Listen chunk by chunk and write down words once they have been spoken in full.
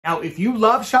Now, if you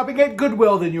love shopping at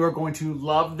Goodwill, then you are going to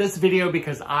love this video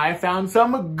because I found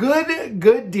some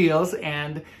good deals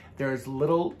and there's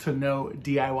little to no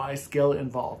DIY skill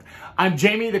involved. I'm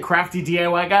Jamie, the crafty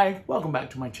DIY guy. Welcome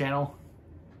back to my channel.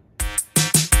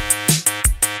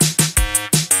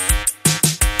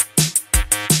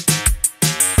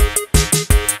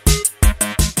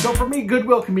 So for me,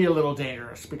 Goodwill can be a little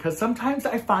dangerous because sometimes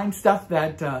I find stuff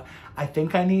that I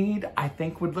think I need, I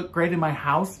think would look great in my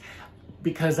house,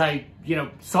 because I,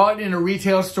 saw it in a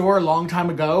retail store a long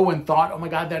time ago and thought, oh my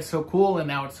God, that's so cool. And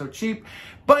now it's so cheap.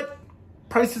 But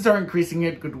prices are increasing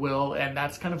at Goodwill, and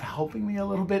that's kind of helping me a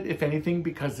little bit, if anything,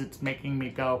 because it's making me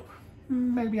go,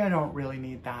 maybe I don't really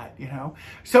need that,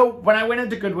 So when I went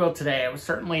into Goodwill today, I was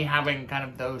certainly having kind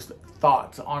of those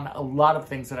thoughts on a lot of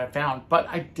things that I found, but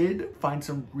I did find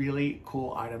some really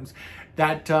cool items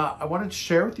that I wanted to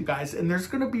share with you guys. And there's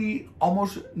going to be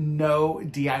almost no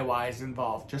DIYs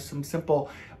involved, just some simple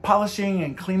polishing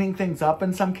and cleaning things up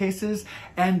in some cases.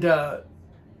 And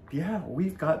yeah,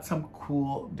 we've got some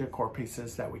cool decor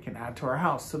pieces that we can add to our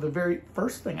house. So the very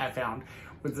first thing I found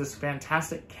was this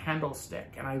fantastic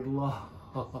candlestick, and I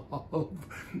love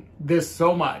this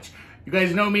so much. You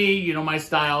guys know me, you know my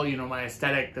style, you know my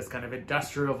aesthetic, this kind of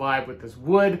industrial vibe with this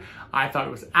wood. I thought it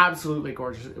was absolutely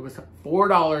gorgeous. It was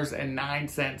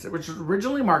 $4.09. It was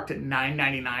originally marked at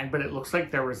 $9.99, but it looks like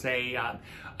there was a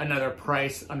another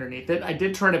price underneath it. I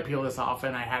did try to peel this off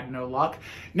and I had no luck.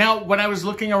 Now, when I was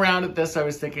looking around at this, I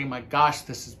was thinking, my gosh,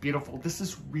 this is beautiful. This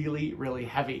is really, really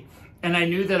heavy. And I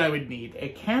knew that I would need a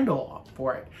candle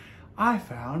for it. I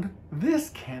found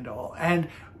this candle, and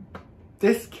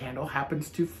this candle happens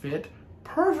to fit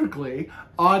perfectly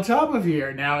on top of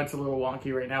here. Now it's a little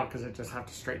wonky right now because I just have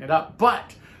to straighten it up.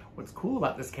 But what's cool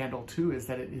about this candle too is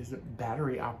that it is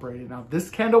battery operated. Now this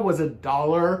candle was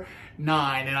 $1.09,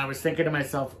 and I was thinking to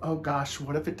myself, oh gosh,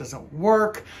 what if it doesn't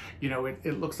work?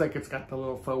 It looks like it's got the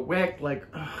little faux wick. Like,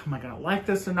 am I gonna like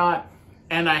this or not?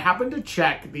 And I happened to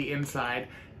check the inside,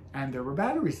 and there were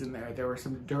batteries in there. There were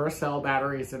some Duracell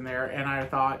batteries in there, and I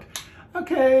thought,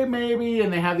 okay, maybe.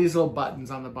 And they have these little buttons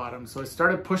on the bottom. So I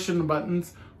started pushing the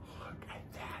buttons. Look at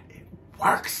that, it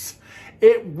works.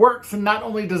 It works, and not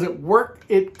only does it work,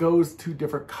 it goes to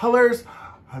different colors.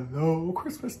 Hello,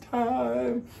 Christmas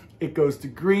time. It goes to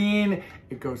green,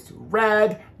 it goes to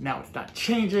red. Now it's not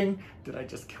changing. Did I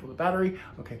just kill the battery?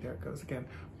 Okay, there it goes again.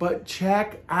 But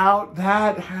check out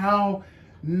that, how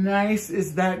nice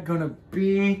is that gonna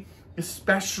be,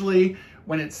 especially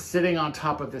when it's sitting on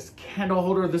top of this candle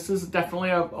holder. This is definitely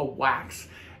a wax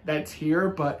that's here,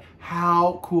 but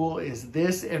how cool is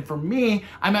this? And for me,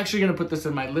 I'm actually gonna put this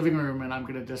in my living room, and I'm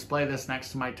gonna display this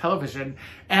next to my television.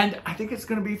 And I think it's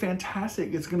gonna be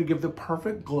fantastic. It's gonna give the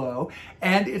perfect glow,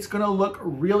 and it's gonna look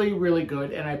really, really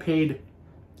good. And I paid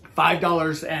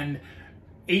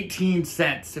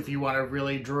 $5.18 if you wanna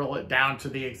really drill it down to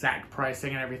the exact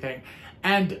pricing and everything.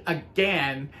 And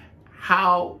again,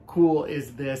 how cool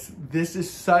is this? This is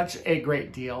such a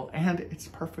great deal, and it's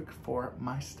perfect for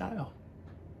my style.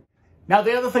 Now,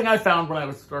 the other thing I found when I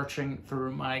was searching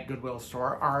through my Goodwill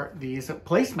store are these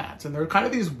placemats, and they're kind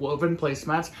of these woven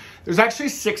placemats. There's actually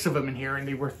 6 of them in here, and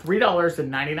they were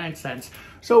 $3.99.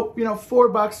 So,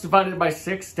 $4 divided by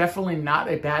 6, definitely not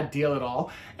a bad deal at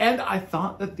all. And I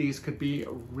thought that these could be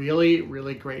really,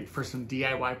 really great for some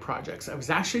DIY projects. I was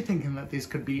actually thinking that these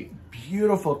could be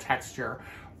beautiful texture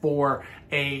for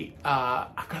I've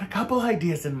got a couple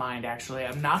ideas in mind, actually.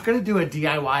 I'm not gonna do a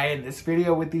DIY in this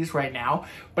video with these right now,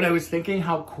 but I was thinking,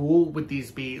 how cool would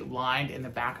these be lined in the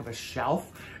back of a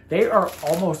shelf? They are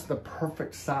almost the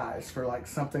perfect size for like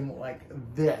something like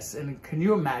this. And can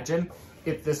you imagine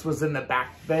if this was in the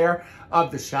back there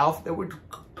of the shelf? It would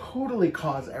totally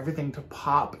cause everything to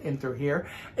pop in through here.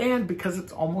 And because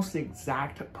it's almost the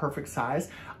exact perfect size,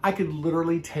 I could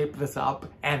literally tape this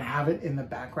up and have it in the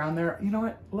background there. You know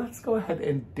what? Let's go ahead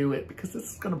and do it, because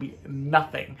this is gonna be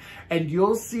nothing. And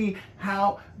you'll see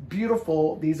how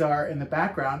beautiful these are in the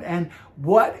background and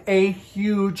what a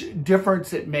huge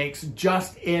difference it makes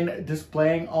just in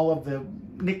displaying all of the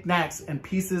knickknacks and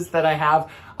pieces that I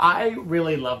have. I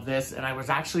really love this, and I was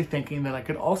actually thinking that I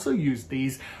could also use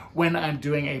these when I'm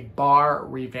doing a bar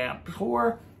revamp.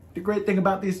 Or the great thing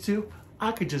about these two,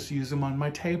 I could just use them on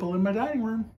my table in my dining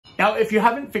room. Now, if you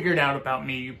haven't figured out about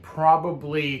me, you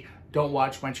probably don't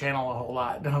watch my channel a whole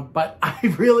lot, but I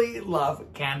really love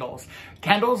candles.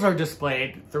 Candles are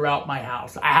displayed throughout my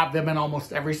house. I have them in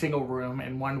almost every single room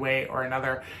in one way or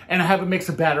another. And I have a mix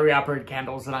of battery operated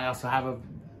candles, and I also have a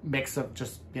mix of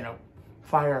just,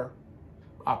 fire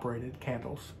operated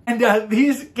candles. And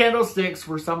these candlesticks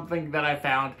were something that I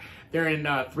found. They're in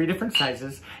 3 different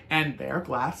sizes and they're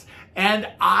glass, and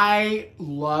I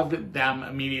loved them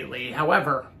immediately.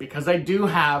 However, because I do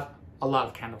have a lot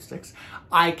of candlesticks,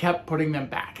 I kept putting them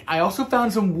back. I also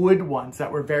found some wood ones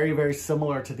that were very, very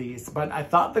similar to these, but I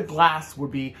thought the glass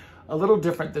would be a little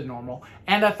different than normal.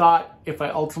 And I thought if I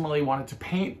ultimately wanted to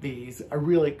paint these, I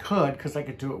really could, because I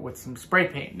could do it with some spray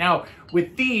paint. Now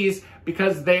with these,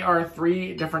 because they are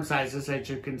 3 different sizes, as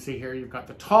you can see here, you've got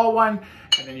the tall one,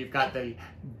 and then you've got the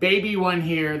baby one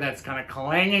here that's kind of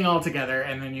clanging all together,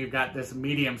 and then you've got this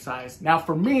medium size. Now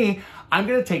for me, I'm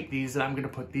gonna take these and I'm gonna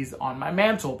put these on my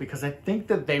mantle because I think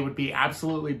that they would be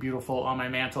absolutely beautiful on my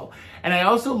mantle. And I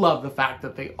also love the fact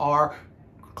that they are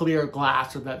clear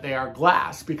glass, or that they are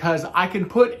glass, because I can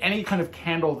put any kind of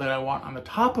candle that I want on the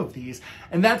top of these,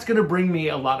 and that's going to bring me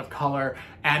a lot of color,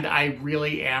 and I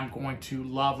really am going to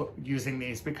love using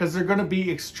these because they're going to be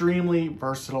extremely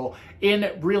versatile in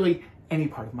really any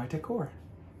part of my decor.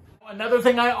 Another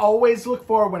thing I always look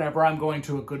for whenever I'm going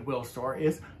to a Goodwill store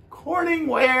is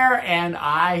Corningware, and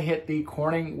I hit the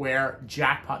Corningware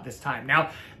jackpot this time. Now,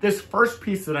 this first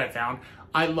piece that I found,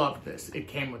 I loved this. It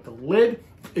came with the lid.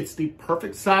 It's the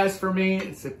perfect size for me.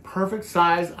 It's the perfect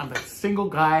size. I'm a single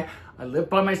guy. I live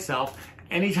by myself.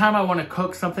 Anytime I want to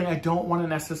cook something, I don't want to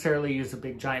necessarily use a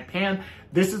big giant pan.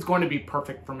 This is going to be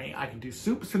perfect for me. I can do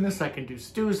soups in this. I can do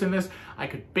stews in this. I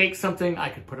could bake something. I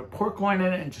could put a pork loin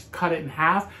in it and just cut it in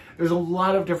half. There's a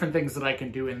lot of different things that I can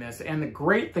do in this. And the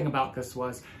great thing about this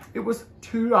was it was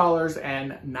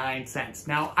 $2.09.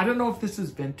 Now, I don't know if this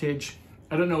is vintage.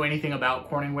 I don't know anything about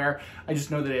Corningware. I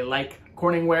just know that I like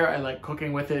Corningware. I like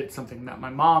cooking with it. It's something that my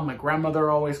mom, my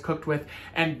grandmother always cooked with.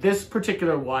 And this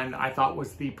particular one I thought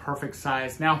was the perfect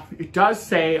size. Now, it does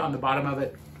say on the bottom of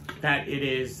it that it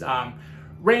is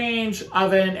range,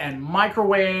 oven, and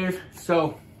microwave.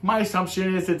 So my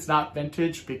assumption is it's not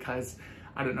vintage because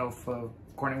I don't know if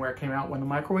Corningware came out when the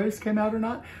microwaves came out or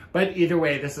not. But either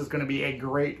way, this is going to be a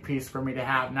great piece for me to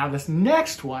have. Now, this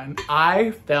next one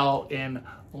I fell in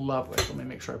love with. Let me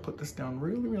make sure I put this down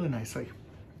really, really nicely.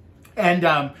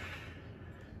 And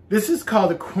this is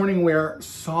called the Corningware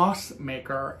Sauce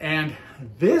Maker. And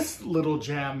this little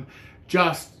gem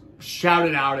just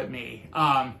shouted out at me.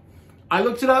 I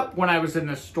looked it up when I was in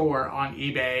the store on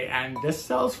eBay, and this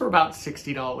sells for about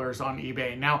 $60 on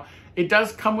eBay. Now, it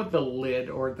does come with the lid,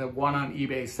 or the one on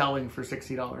eBay selling for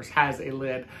 $60 has a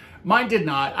lid. Mine did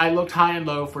not. I looked high and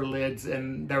low for lids,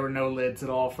 and there were no lids at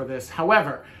all for this.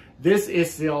 However, this is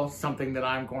still something that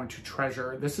I'm going to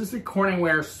treasure. This is the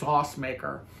Corningware Sauce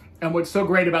Maker. And what's so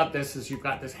great about this is you've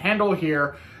got this handle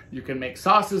here. You can make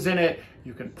sauces in it.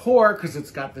 You can pour because it's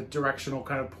got the directional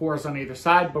kind of pours on either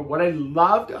side. But what I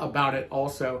loved about it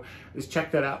also is,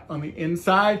 check that out. On the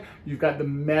inside, you've got the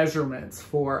measurements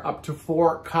for up to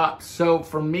 4 cups. So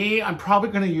for me, I'm probably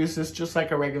going to use this just like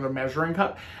a regular measuring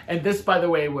cup. And this, by the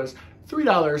way, was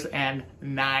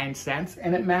 $3.09,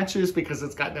 and it matches because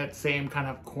it's got that same kind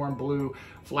of corn blue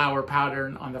flower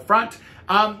pattern on the front.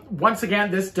 Once again,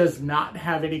 this does not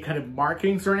have any kind of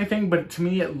markings or anything, but to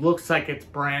me it looks like it's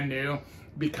brand new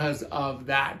because of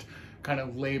that kind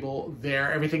of label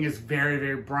there. Everything is very,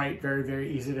 very bright, very,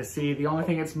 very easy to see. The only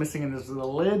thing it's missing in this is the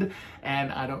lid,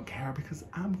 and I don't care because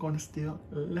I'm going to still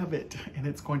love it, and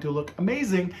it's going to look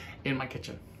amazing in my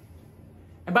kitchen.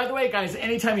 And by the way, guys,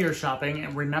 anytime you're shopping,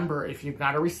 and remember, if you've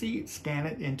got a receipt, scan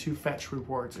it into Fetch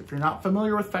Rewards. If you're not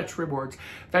familiar with Fetch Rewards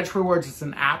is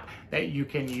an app that you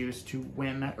can use to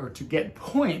win or to get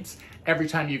points every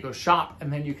time you go shop.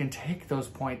 And then you can take those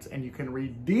points and you can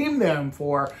redeem them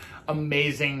for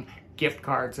amazing gift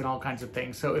cards and all kinds of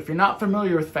things. So if you're not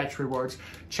familiar with Fetch Rewards,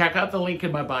 check out the link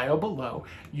in my bio below.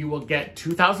 You will get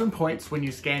 2,000 points when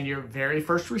you scan your very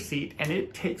first receipt, and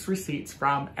it takes receipts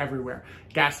from everywhere.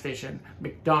 Gas station,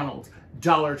 McDonald's,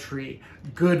 Dollar Tree,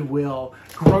 Goodwill,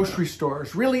 grocery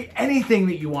stores, really anything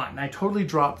that you want. And I totally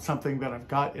dropped something that I've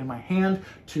got in my hand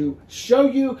to show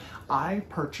you. I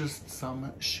purchased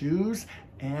some shoes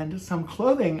and some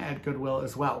clothing at Goodwill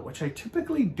as well, which I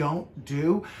typically don't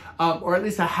do, or at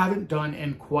least I haven't done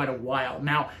in quite a while.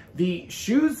 Now, the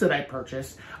shoes that I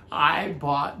purchased, I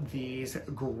bought these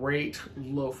great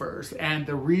loafers, and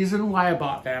the reason why I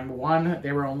bought them, one,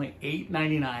 they were only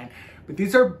 $8.99, but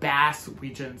these are Bass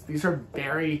Regions. These are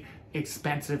very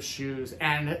expensive shoes,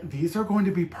 and these are going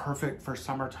to be perfect for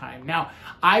summertime. Now,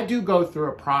 I do go through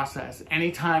a process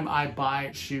anytime I buy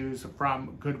shoes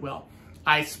from Goodwill.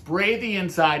 I spray the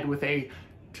inside with a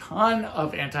ton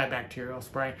of antibacterial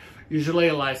spray, usually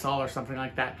a Lysol or something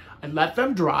like that. I let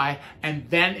them dry, and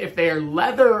then if they are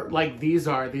leather like these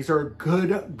are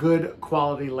good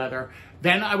quality leather,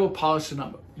 then I will polish them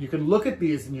up. You can look at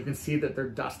these and you can see that they're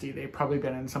dusty. They've probably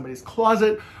been in somebody's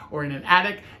closet or in an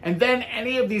attic. And then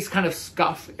any of these kind of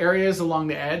scuff areas along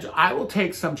the edge, I will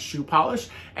take some shoe polish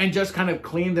and just kind of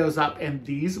clean those up, and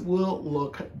these will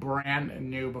look brand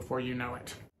new before you know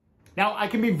it. Now, I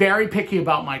can be very picky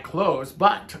about my clothes,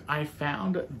 but I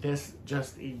found this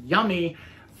just yummy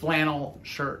flannel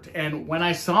shirt. And when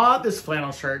I saw this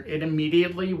flannel shirt, it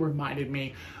immediately reminded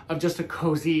me of just a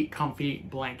cozy, comfy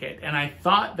blanket. And I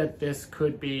thought that this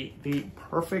could be the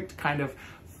perfect kind of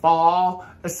fall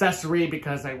accessory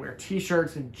because I wear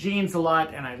t-shirts and jeans a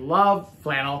lot and I love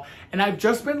flannel. And I've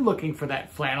just been looking for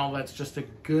that flannel that's just a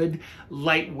good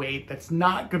lightweight, that's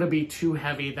not gonna be too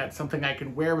heavy, that's something I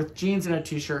can wear with jeans and a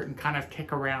t-shirt and kind of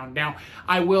kick around. Now,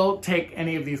 I will take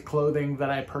any of these clothing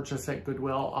that I purchase at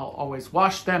Goodwill, I'll always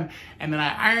wash them and then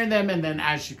I iron them, and then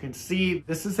as you can see,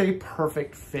 this is a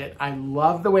perfect fit. I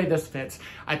love the way this fits.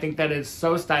 I think that is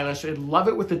so stylish. I love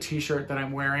it with the t-shirt that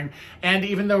I'm wearing. And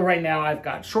even though right now I've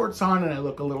got shorts on and I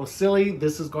look a little silly,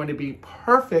 this is going to be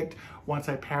perfect once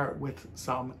I pair it with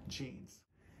some jeans.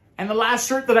 And the last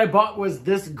shirt that I bought was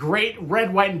this great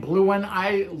red, white, and blue one.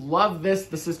 I love this.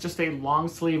 This is just a long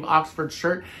sleeve Oxford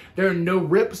shirt. There are no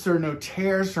rips or no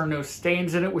tears or no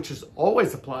stains in it, which is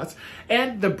always a plus.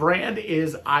 And the brand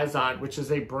is Izod, which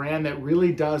is a brand that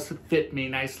really does fit me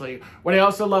nicely. What I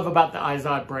also love about the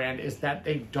Izod brand is that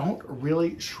they don't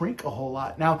really shrink a whole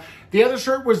lot. Now, the other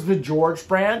shirt was the George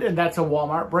brand, and that's a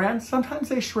Walmart brand. Sometimes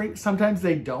they shrink, sometimes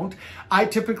they don't. I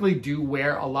typically do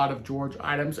wear a lot of George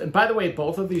items. And by the way,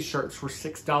 both of these shirts were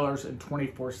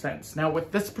 $6.24. Now with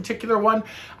this particular one,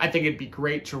 I think it'd be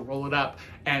great to roll it up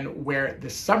and wear it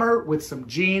this summer with some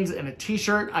jeans and a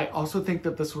t-shirt. I also think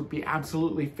that this would be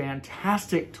absolutely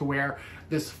fantastic to wear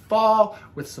this fall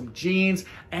with some jeans,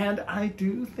 and I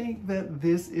do think that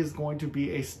this is going to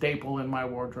be a staple in my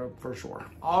wardrobe for sure.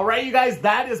 All right, you guys,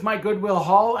 that is my Goodwill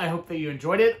haul. I hope that you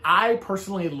enjoyed it. I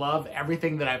personally love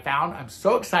everything that I found. I'm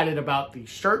so excited about the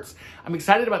shirts. I'm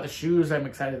excited about the shoes. I'm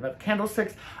excited about the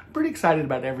candlesticks. I'm pretty excited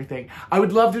about everything. I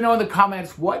would love to know in the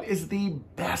comments, what is the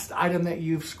best item that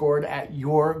you've scored at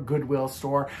your Goodwill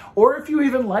store, or if you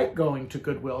even like going to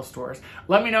Goodwill stores.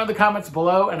 Let me know in the comments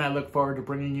below, and I look forward to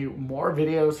bringing you more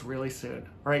videos really soon.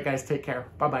 All right, guys, take care.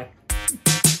 Bye-bye.